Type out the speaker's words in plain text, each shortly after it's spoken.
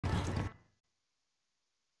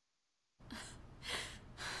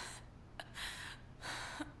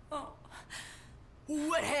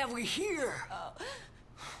What have we here?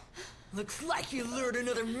 Looks like you lured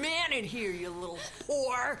another man in here, you little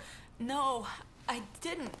whore. No, I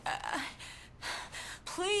didn't.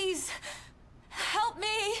 Please, help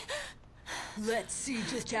me. Let's see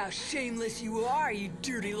just how shameless you are, you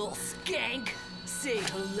dirty little skank. Say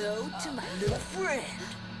hello to my little friend.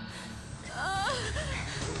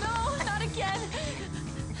 No, not again.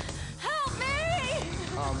 Help me!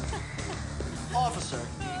 Officer.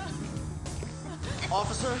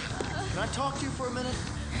 Officer, can I talk to you for a minute?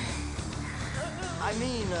 I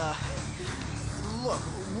mean, look,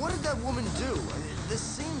 what did that woman do? This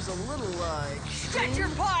seems a little, Shut your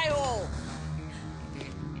pie hole!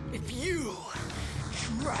 If you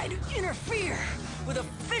try to interfere with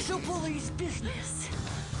official police business,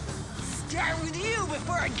 start with you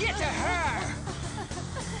before I get to her!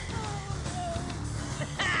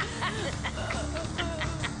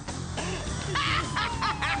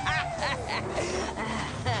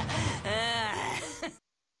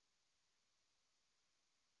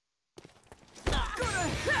 Go to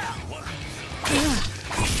hell!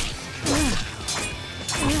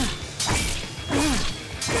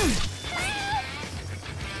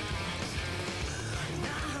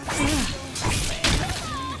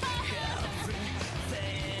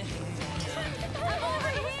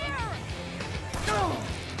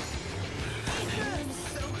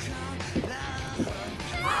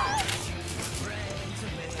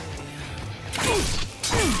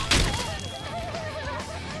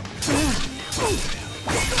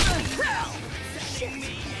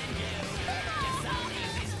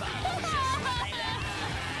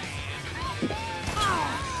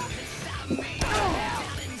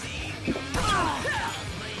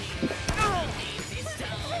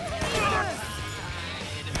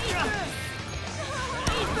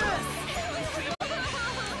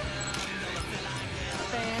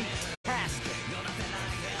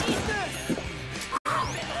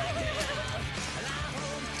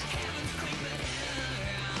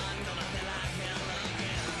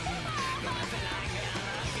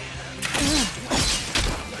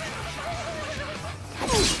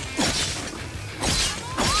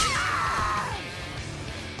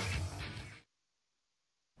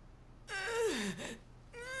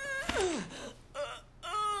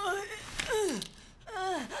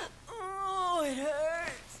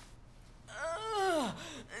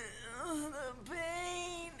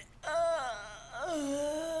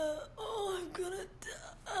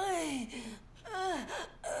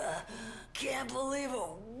 Can't believe a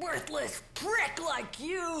worthless prick like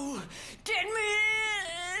you did me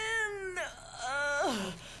in!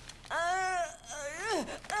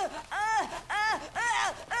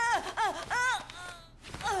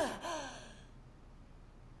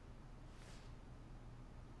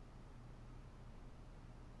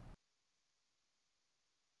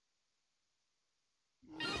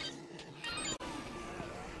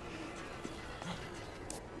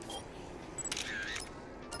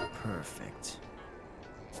 Perfect.